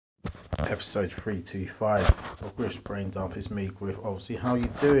Episode 325 of Griff's Brain Dump. It's me, Griff. Obviously, how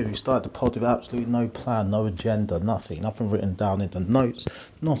you doing? We started the pod with absolutely no plan, no agenda, nothing written down in the notes,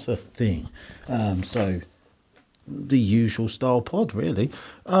 not a thing. So the usual style pod, really.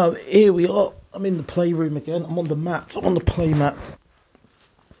 Here we are. I'm in the playroom again. I'm on the mat. I'm on the play mat,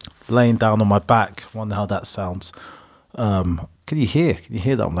 laying down on my back. Wonder how that sounds. Can you hear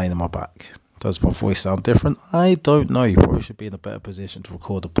that I'm laying on my back? Does my voice sound different? I don't know. You probably should be in a better position to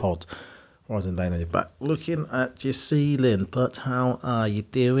record a pod rather than laying on your back looking at your ceiling. But how are you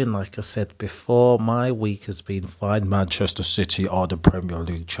doing? Like I said before, my week has been fine. Manchester City are the Premier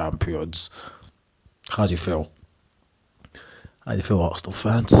League champions. How do you feel? How do you feel, Arsenal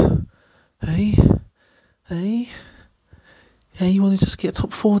fans? Hey, you want to just get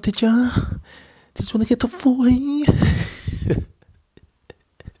top four, did ya? Did you want to get top four, hey?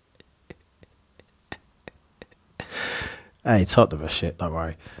 Hey, Tottenham are shit, don't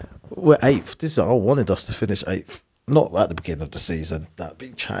worry. We're 8th. I wanted us to finish 8th. Not at the beginning of the season. That'd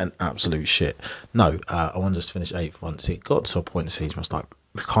be chatting absolute shit. No, I wanted us to finish 8th once it got to a point in the season where I was like,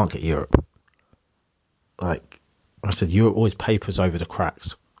 we can't get Europe. Like I said, Europe always papers over the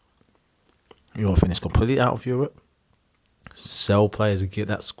cracks. You want to finish completely out of Europe, sell players and get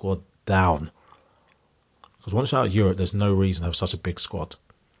that squad down. Because once you're out of Europe, there's no reason to have such a big squad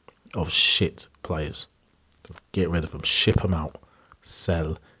of shit players. Just get rid of them, ship them out,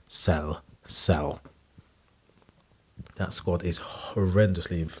 sell. That squad is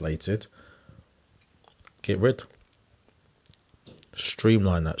horrendously inflated. Get rid.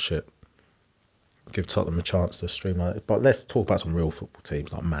 Streamline that shit. Give Tottenham a chance to streamline it. But let's talk about some real football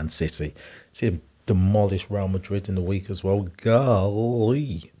teams like Man City. See them demolish Real Madrid in the week as well.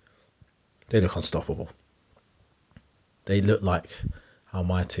 Golly. They look unstoppable. They look like how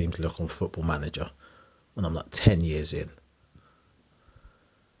my teams look on Football Manager when I'm like 10 years in.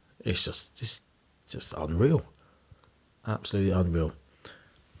 It's just unreal. Absolutely unreal.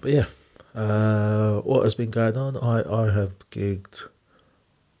 But yeah, what has been going on? I have gigged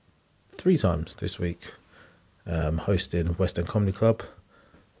 3 times this week, hosting West End Comedy Club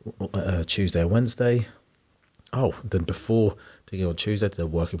Tuesday and Wednesday. Oh, then before the gig on Tuesday, the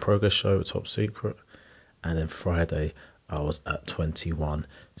Work in Progress show at Top Secret, and then Friday I was at 21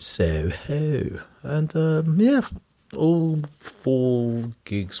 Soho, and yeah, all 4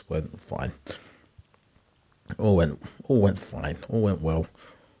 gigs went fine. All went fine. All went well.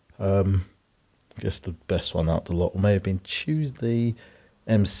 Guess the best one out the lot may have been Tuesday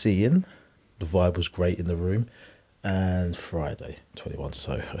MCing. The vibe was great in the room. And Friday, 21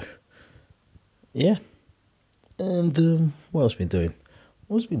 Soho. Yeah. And what else been doing?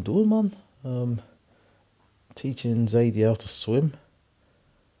 What's been doing, man? Teaching Zadie how to swim.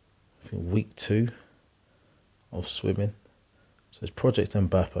 I think week 2 of swimming. So it's Project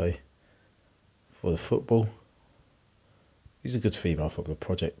Mbappe for the football. He's a good female footballer.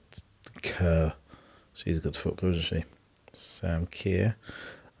 Project Kerr. She's a good footballer, isn't she? Sam Keir.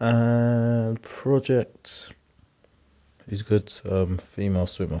 And Project. He's a good female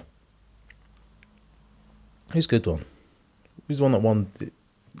swimmer. He's a good one. He's the one that won the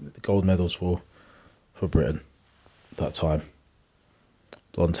gold medals for Britain that time.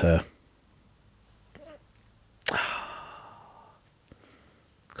 Blonde hair.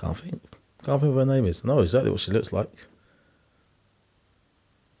 Can't think what her name is. I know exactly what she looks like.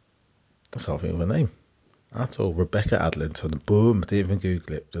 I can't think of her name at all. Rebecca Adlington. Boom. Didn't even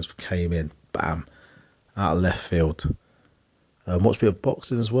Google it. Just came in. Bam. Out of left field. Watched a bit of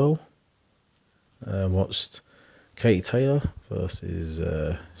boxing as well. Watched Katie Taylor versus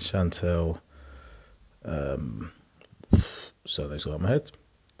Chantel. So those got in my head.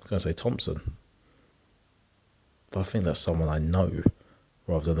 I was going to say Thompson. But I think that's someone I know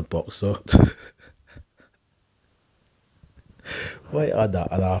rather than a boxer. Wait, I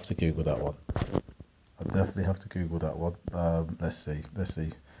have to Google that one. I definitely have to Google that one. Let's see.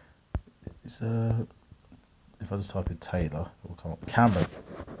 It's if I just type in Taylor, it will come up. Cameron.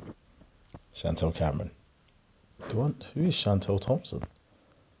 Chantel Cameron. Who is Chantel Thompson?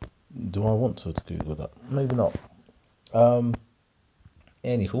 Do I want to Google that? Maybe not.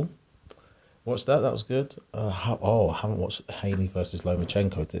 Anywho, watched that. That was good. I haven't watched Haley versus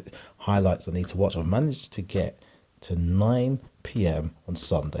Lomachenko. The highlights I need to watch. I've managed to get to 9 p.m. on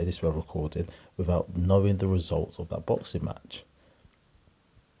Sunday, this we're recording, without knowing the results of that boxing match.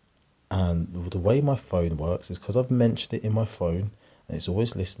 And the way my phone works is because I've mentioned it in my phone and it's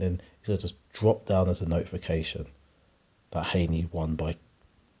always listening, it'll just drop down as a notification that Haney won by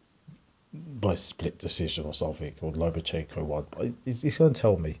split decision or something, or Lomachenko won. But it's going to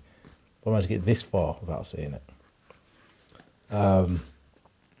tell me. I managed to get this far without seeing it.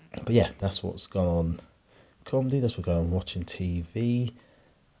 But But yeah, that's what's gone on comedy. That's what's going on watching TV.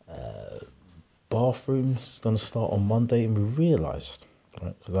 Bathroom's going to start on Monday, and we realised,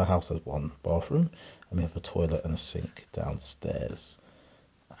 right, because our house has one bathroom and we have a toilet and a sink downstairs.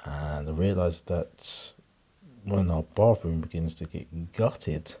 And I realised that when our bathroom begins to get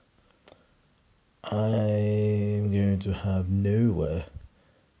gutted, I'm going to have nowhere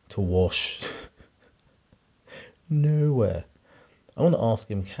to wash. Nowhere. I want to ask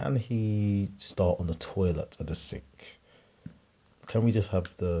him, can he start on the toilet and the sink? Can we just have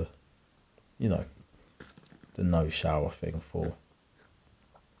the no shower thing for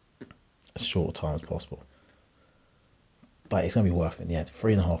as short a time as possible? But it's going to be worth it. Yeah,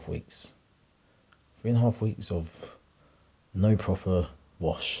 3.5 weeks. 3.5 weeks of no proper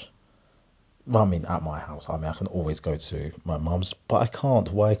wash. Well, I mean, at my house. I mean, I can always go to my mum's, but I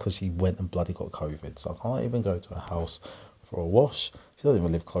can't. Why? Because she went and bloody got COVID. So I can't even go to her house for a wash. She doesn't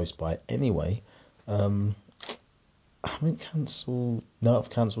even live close by anyway. I haven't cancelled. No, I've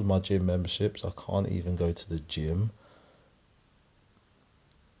cancelled my gym memberships. I can't even go to the gym.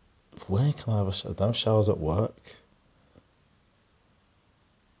 Where can I have a shower? Don't have showers at work.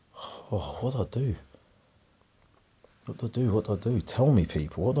 Oh, what do I do? What do I do? What do I do? Tell me,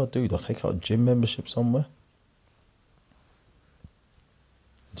 people. What do I do? Do I take out a gym membership somewhere?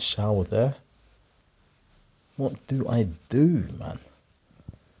 Shower there? What do I do, man?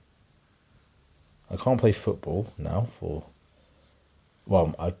 I can't play football now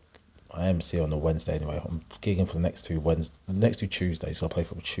well, I MC on a Wednesday anyway. I'm gigging for the next two Tuesdays, so I play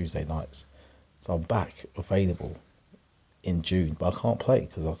football Tuesday nights. So I'm back available in June, but I can't play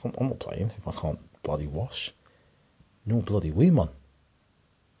because I'm not playing if I can't bloody wash. No bloody we, man.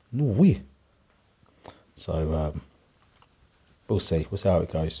 No we. So we'll see. We'll see how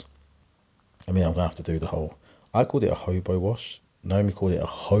it goes. I mean, I'm gonna have to do the whole. I called it a hobo wash. Naomi called it a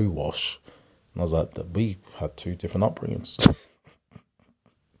hoe wash, and I was like, we had two different upbringings.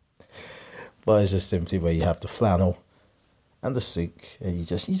 But it's just simply where you have the flannel and the sink, and you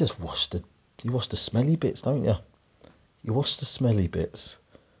just wash the smelly bits, don't you? You wash the smelly bits,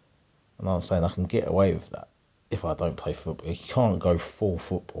 and I'm saying I can get away with that if I don't play football. You can't go full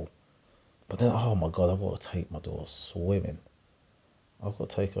football, but then oh my god, I've got to take my daughter swimming. I've got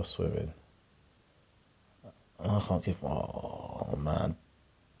to take her swimming. And I can't give. Oh man,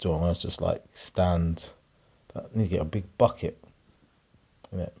 do I want to just like stand? I need to get a big bucket,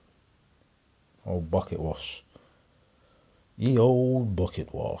 innit? Old bucket wash. Ye old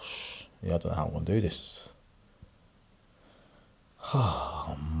bucket wash. Yeah, I don't know how I'm going to do this.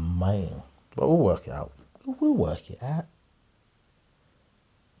 Oh, man. But we'll work it out. We'll work it out.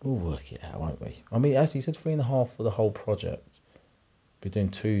 We'll work it out, won't we? I mean, as he said, 3.5 for the whole project. We're doing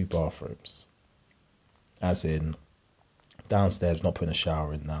 2 bathrooms. As in, downstairs, not putting a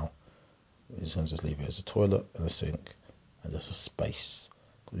shower in now. We're just going to just leave it as a toilet and a sink and just a space.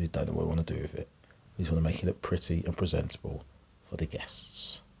 Because we don't know what we want to do with it. We just want to make it look pretty and presentable for the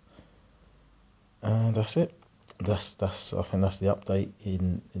guests. And that's it. That's I think that's the update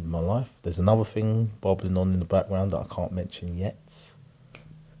in my life. There's another thing bobbling on in the background that I can't mention yet.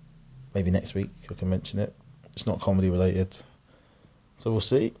 Maybe next week I can mention it. It's not comedy related, so we'll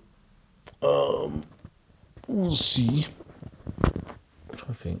see. We'll see. I'm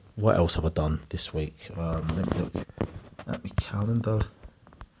trying to think. What else have I done this week? Let me look at my calendar.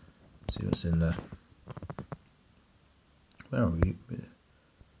 See what's in there. Where are we? We're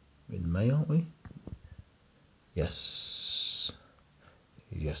in May, aren't we? Yes.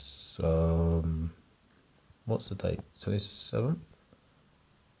 What's the date? 27th?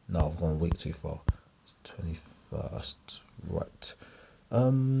 No, I've gone a week too far. It's 21st. Right.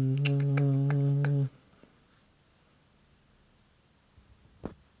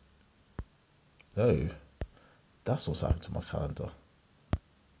 Oh, that's what's happened to my calendar.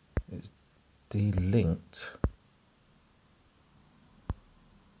 It's delinked.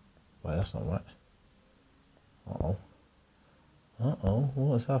 Wait, that's not right.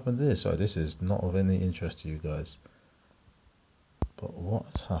 What has happened to this? So this is not of any interest to you guys. But what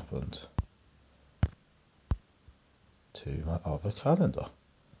has happened to my other calendar?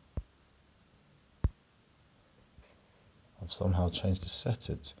 I've somehow changed the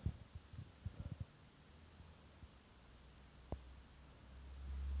settings.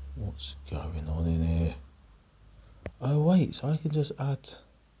 What's going on in here? Oh wait, so I can just add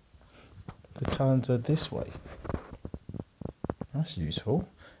the calendar this way. That's useful.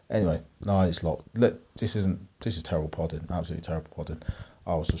 Anyway, no, it's locked. This is terrible podding. Absolutely terrible podding.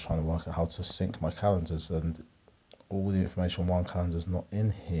 I was just trying to work out how to sync my calendars, and all the information on one calendar is not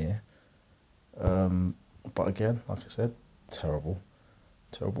in here. But again, like I said, terrible.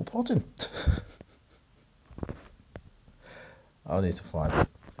 Terrible potting. I need to find it.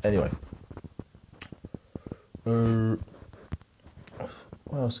 Anyway. What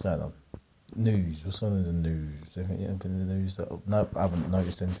else is going on? News. What's going on in the news? Anything in the news? No, I haven't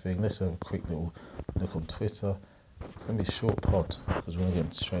noticed anything. Let's have a quick little look on Twitter. It's going to be a short pod because we're going to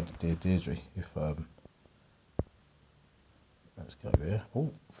get straight to Dear Deirdre. Let's go here.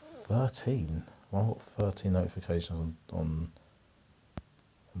 Oh, 13. Well, I've got 13 notifications on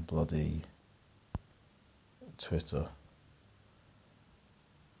bloody Twitter.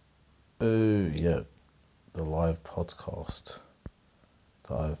 Oh, yeah. The live podcast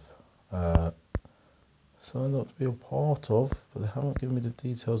that I've signed up to be a part of, but they haven't given me the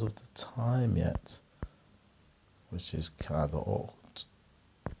details of the time yet, which is kind of awkward.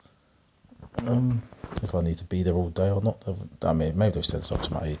 If I need to be there all day or not. I mean, maybe they've sent stuff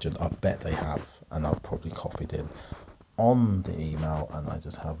to my agent. I bet they have, and I've probably copied in on the email, and I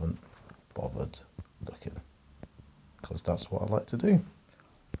just haven't bothered looking, because that's what I like to do.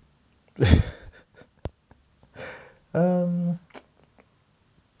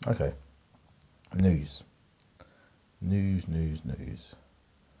 Okay. News.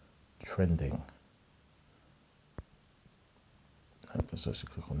 Trending. Let's actually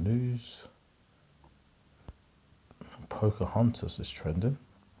click on news. Pocahontas is trending.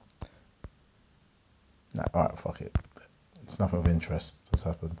 Nah, alright, fuck it. It's nothing of interest that's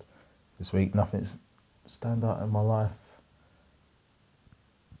happened this week. Nothing's stand out in my life.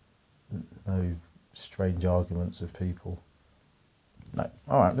 No strange arguments with people. No.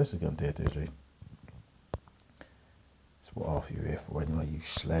 Alright, this is going to Dear Deirdre. It's what half you here for anyway, you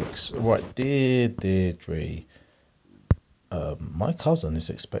schlegs. Right, Dear Deirdre. My cousin is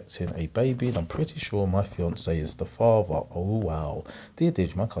expecting a baby, and I'm pretty sure my fiance is the father. Oh wow. Dear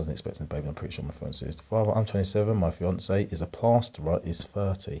Deirdre, my cousin is expecting a baby, and I'm pretty sure my fiance is the father. I'm 27, my fiance is a plasterer, is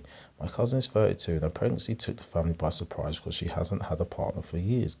 30. My cousin is 32, and her pregnancy took the family by surprise because she hasn't had a partner for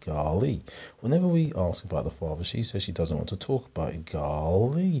years. Golly. Whenever we ask about the father, she says she doesn't want to talk about it.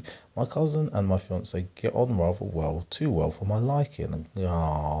 Golly. My cousin and my fiance get on rather well, too well for my liking.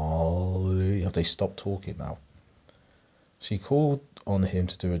 Golly. Have they stopped talking now? She called on him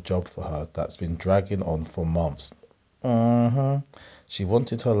to do a job for her that's been dragging on for months. She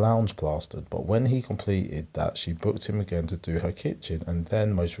wanted her lounge plastered, but when he completed that, she booked him again to do her kitchen, and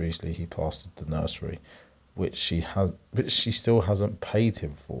then most recently he plastered the nursery, which she still hasn't paid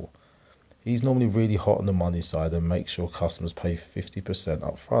him for. He's normally really hot on the money side and makes sure customers pay 50%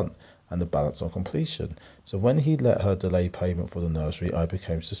 up front and the balance on completion. So when he let her delay payment for the nursery, I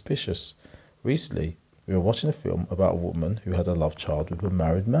became suspicious. Recently, we were watching a film about a woman who had a love child with a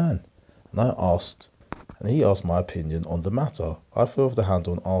married man, and he asked my opinion on the matter. I flew off the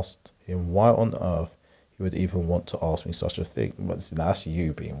handle and asked him why on earth he would even want to ask me such a thing. But that's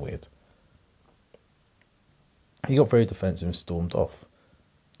you being weird. He got very defensive and stormed off.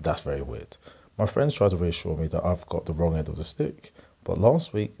 That's very weird. My friends tried to reassure me that I've got the wrong end of the stick, but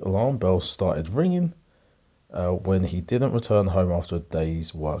last week alarm bells started ringing when he didn't return home after a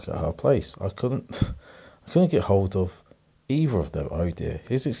day's work at her place. I couldn't get hold of either of them. Oh dear.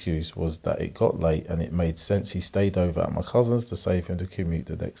 His excuse was that it got late and it made sense he stayed over at my cousin's to save him to commute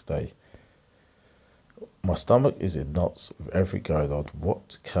the next day. My stomach is in knots with everything going on.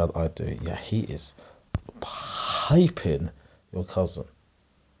 What can I do? Yeah, he is piping your cousin.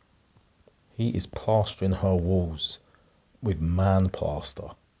 He is plastering her walls with man plaster.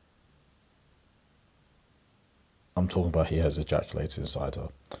 I'm talking about he has ejaculated inside her.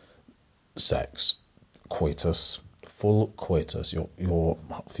 Sex. Coitus. Full coitus. Your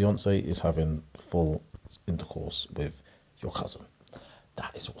fiance is having full intercourse with your cousin.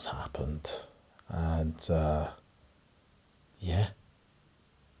 That is what's happened. And yeah,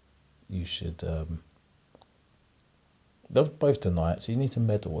 you should they'll both deny it, so you need to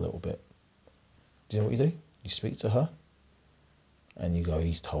meddle a little bit. Do you know what you do? You speak to her and you go,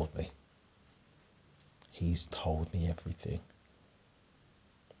 he's told me everything,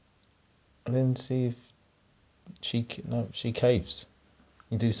 and then see if she caves.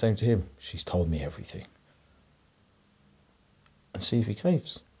 You do the same to him. She's told me everything, and see if he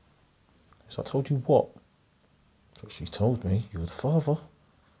caves. So I told you what? But she told me you're the father.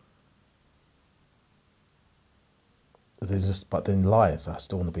 But then lies. I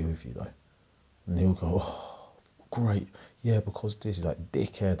still want to be with you though. And he'll go, oh, great. Yeah, because this is like,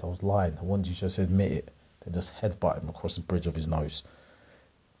 dickhead, I was lying. I wanted you to just admit it. Then just headbutt him across the bridge of his nose.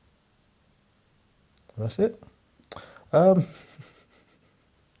 And that's it. Oh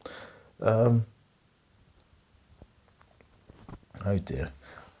dear.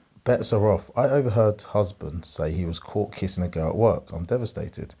 Bets are off. I overheard husband say he was caught kissing a girl at work. I'm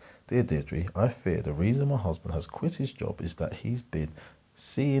devastated. Dear Deirdre, I fear the reason my husband has quit his job is that he's been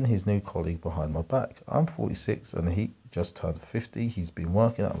seeing his new colleague behind my back. I'm 46 and he just turned 50. He's been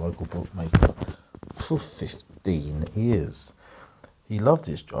working at a local bookmaker for 15 years. He loved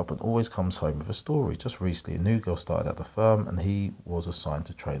his job and always comes home with a story. Just recently, a new girl started at the firm and he was assigned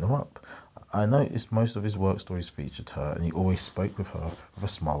to train her up. I noticed most of his work stories featured her and he always spoke with her with a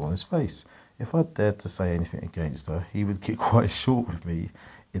smile on his face. If I dared to say anything against her, he would get quite short with me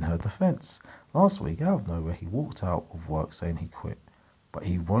in her defence. Last week, out of nowhere, he walked out of work saying he quit. But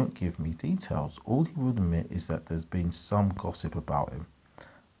he won't give me details. All he would admit is that there's been some gossip about him.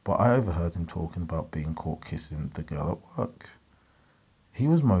 But I overheard him talking about being caught kissing the girl at work. He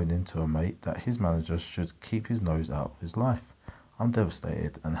was moaning to a mate that his manager should keep his nose out of his life. I'm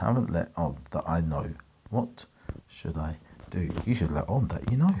devastated and haven't let on that I know. What should I do? You should let on that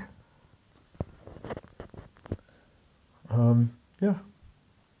you know. Yeah.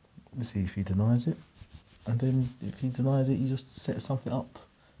 Let's see if he denies it. And then if he denies it, you just set something up.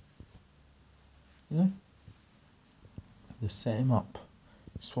 You know? Just set him up.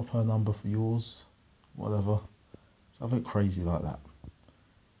 Swap her number for yours. Whatever. Something crazy like that.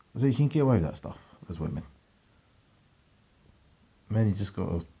 So you can get away with that stuff as women. Men, you just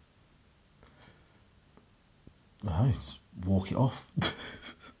gotta, just walk it off. You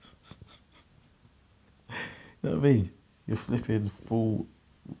know what I mean? Your flipping full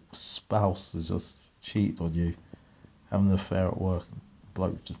spouse has just cheated on you, having an affair at work.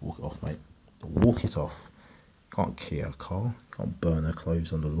 Bloke, just walk it off, mate. Walk it off. You can't key her car. You can't burn her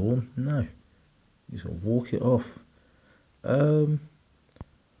clothes on the lawn. No. You just gotta walk it off.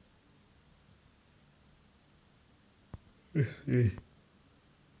 Let's see.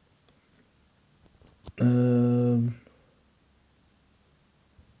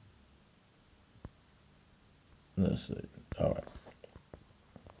 Let's see. All right.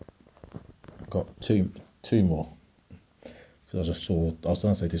 Got two more. Because I was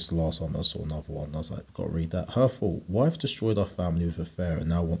going to say this is the last one, I saw another one. I was like, got to read that. Her fault. Wife destroyed our family with affair and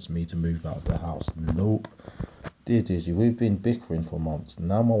now wants me to move out of the house. Nope. Dear Dizzy, we've been bickering for months.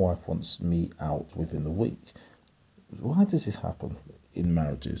 Now my wife wants me out within the week. Why does this happen in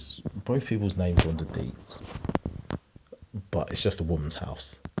marriages? Both people's names are on the deeds, but it's just a woman's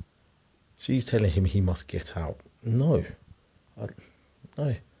house. She's telling him he must get out. No.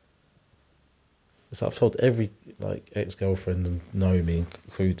 No. So I've told every ex-girlfriend and Naomi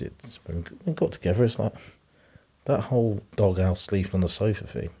included, when we got together, it's like that whole doghouse sleeping on the sofa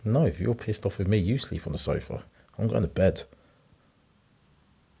thing. No, if you're pissed off with me, you sleep on the sofa. I'm going to bed.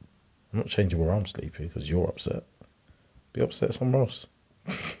 I'm not changing where I'm sleeping because you're upset. Be upset somewhere else.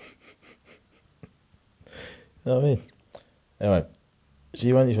 You know what I mean? Anyway,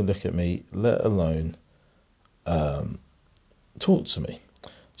 she won't even look at me, let alone talk to me.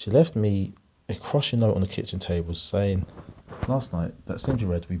 She left me a crushing note on the kitchen table saying, last night, that simply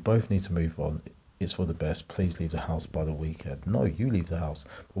read, we both need to move on. It's for the best. Please leave the house by the weekend. No, you leave the house.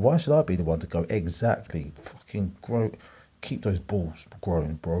 But why should I be the one to go? Exactly. Fucking grow. Keep those balls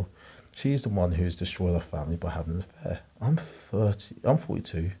growing, bro. She's the one who's destroyed our family by having an affair. I'm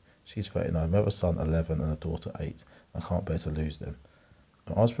 42. She's 39. We have a son, 11, and a daughter, 8. I can't bear to lose them.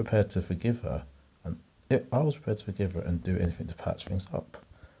 I was prepared to forgive her, and do anything to patch things up.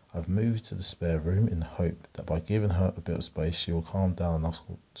 I've moved to the spare room in the hope that by giving her a bit of space, she will calm down enough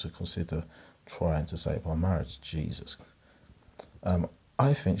to consider trying to save our marriage. Jesus.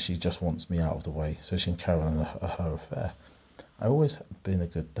 I think she just wants me out of the way so she can carry on her affair. I've always been a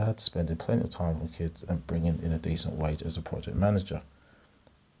good dad, spending plenty of time with kids and bringing in a decent wage as a project manager.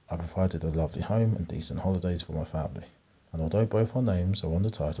 I provided a lovely home and decent holidays for my family. And although both our names are on the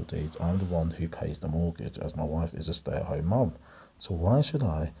title deeds, I'm the one who pays the mortgage as my wife is a stay-at-home mum. So why should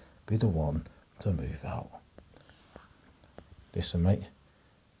I be the one to move out? Listen, mate,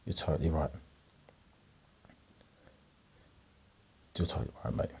 you're totally right. You're totally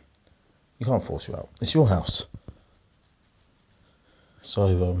right, mate. You can't force you out. It's your house.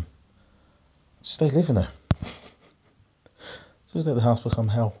 So, stay living there. Just let the house become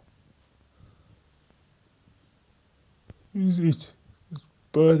hell. Just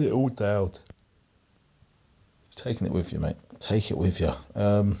burn it all down. Taking it with you, mate. Take it with you.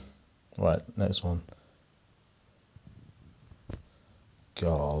 Right, next one.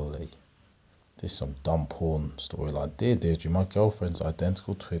 Golly. This is some dumb porn storyline. Dear Deirdre, my girlfriend's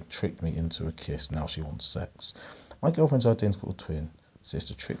identical twin tricked me into a kiss. Now she wants sex. My girlfriend's identical twin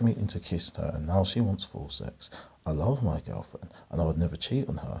sister tricked me into kissing her, and now she wants full sex. I love my girlfriend, and I would never cheat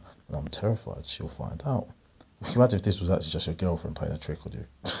on her, and I'm terrified she'll find out. Can you imagine if this was actually just your girlfriend playing a trick on you?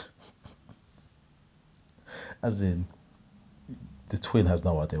 As in, the twin has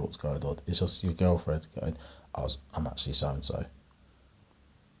no idea what's going on. It's just your girlfriend going, I'm actually so and so.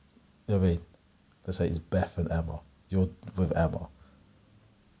 You know what I mean? Let's say it's Beth and Emma. You're with Emma,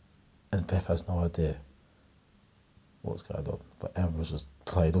 and Beth has no idea what's going on, but Emma's just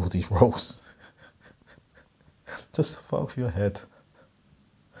playing all these roles just to fuck with your head.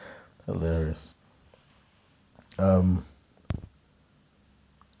 Hilarious.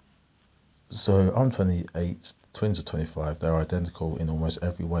 So I'm 28, the twins are 25. They're identical in almost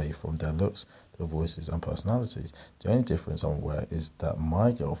every way, from their looks, their voices and personalities. The only difference I'm aware is that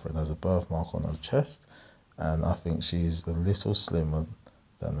my girlfriend has a birthmark on her chest, and I think she's a little slimmer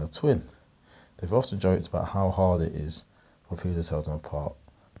than her twin. They've often joked about how hard it is for people to tell them apart.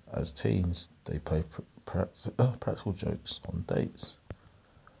 As teens, they play practical jokes on dates.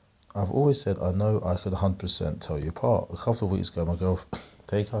 I've always said I know I could 100% tell you apart. A couple of weeks ago, my girlfriend...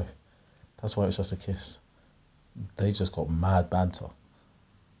 There you go. That's why it's just a kiss. They've just got mad banter.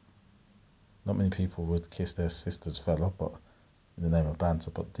 Not many people would kiss their sister's fella, but in the name of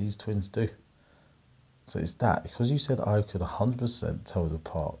banter, but these twins do. So it's that. Because you said I could 100% tell them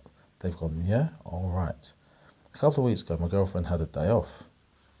apart, they've gone, yeah? Alright. A couple of weeks ago, my girlfriend had a day off.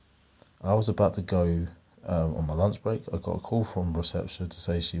 I was about to go on my lunch break. I got a call from reception to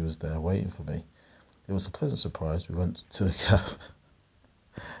say she was there waiting for me. It was a pleasant surprise. We went to the cafe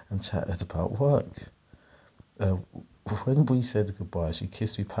and chatted about work. When we said goodbye, she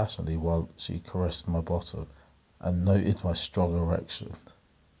kissed me passionately while she caressed my bottom and noted my strong erection.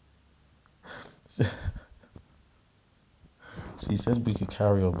 She said we could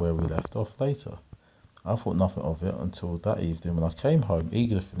carry on where we left off later. I thought nothing of it until that evening when I came home,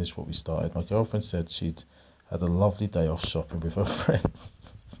 eager to finish what we started. My girlfriend said she'd had a lovely day off shopping with her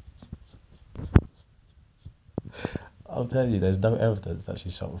friends. I'll tell you, there's no evidence that she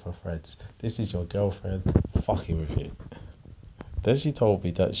shopped with her friends. This is your girlfriend fucking with you. Then she told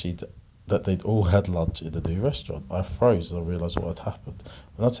me that they'd all had lunch in the new restaurant. I froze as I realised what had happened.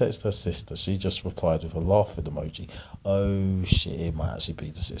 When I texted her sister, she just replied with a laughing emoji. Oh shit, it might actually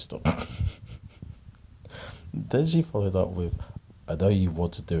be the sister. Then she followed up with, I know you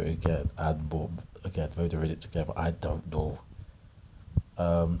want to do it again, and more again, maybe they're in it together, I don't know.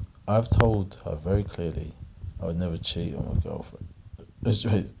 I've told her very clearly I would never cheat on my girlfriend.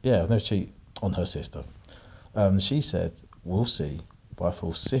 Yeah, I'd never cheat on her sister. She said, we'll see, but I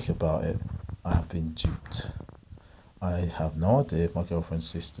feel sick about it. I have been duped. I have no idea if my girlfriend's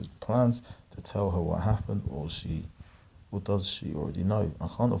sister plans to tell her what happened, or does she already know. I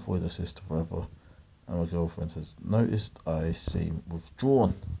can't avoid her sister forever, and my girlfriend has noticed I seem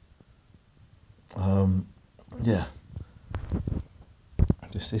withdrawn. Yeah.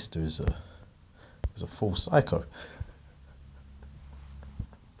 The sister is a full psycho.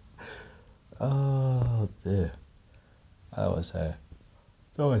 Oh dear. I always say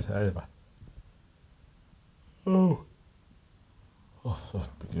that. Oh,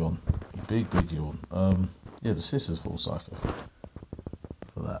 big yawn. Big yawn. Yeah, the sister's full psycho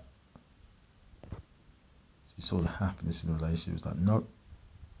for that. She saw the happiness in the relationship. She was like, nope.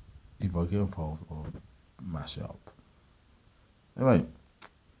 Either I get involved or mash it up. Anyway,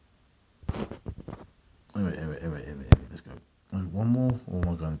 let's go. One more, or am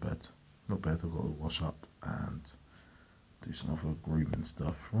I going to bed? Not bed, I've got to wash up and do some other grooming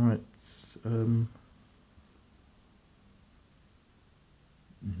stuff. Right. No.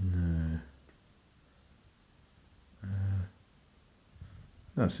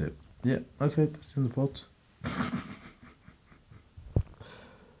 That's it. Yeah, okay, that's in the pod.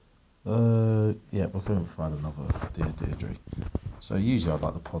 Yeah, we're going to find another Dear Deirdre. So usually I'd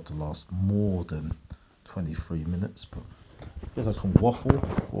like the pod to last more than 23 minutes, but I guess I can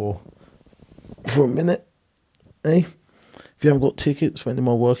waffle for a minute. Hey, if you haven't got tickets for any of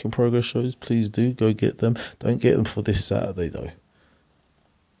my work in progress shows, please do go get them. Don't get them for this Saturday though.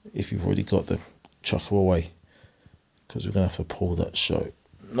 If you've already got them, chuck them away, because we're going to have to pull that show.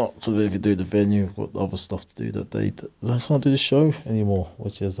 Not because if you do the venue, we've got other stuff to do that day. I can't do the show anymore,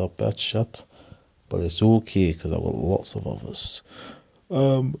 which is a bad shot. But it's okay because I've got lots of others.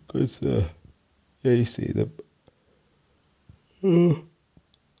 Yeah, you see them.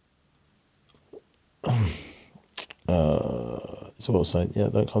 So what I was saying, yeah,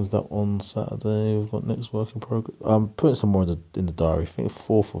 that comes out on Saturday. We've got next work in progress. I'm putting some more in the diary. I think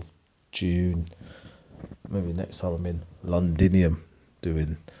 4th of June. Maybe next time I'm in Londinium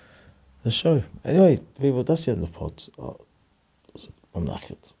doing the show. Anyway, people, that's the end of the pod. I'm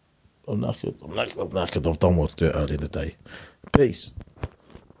knackered. I've done what to do early in the day. Peace.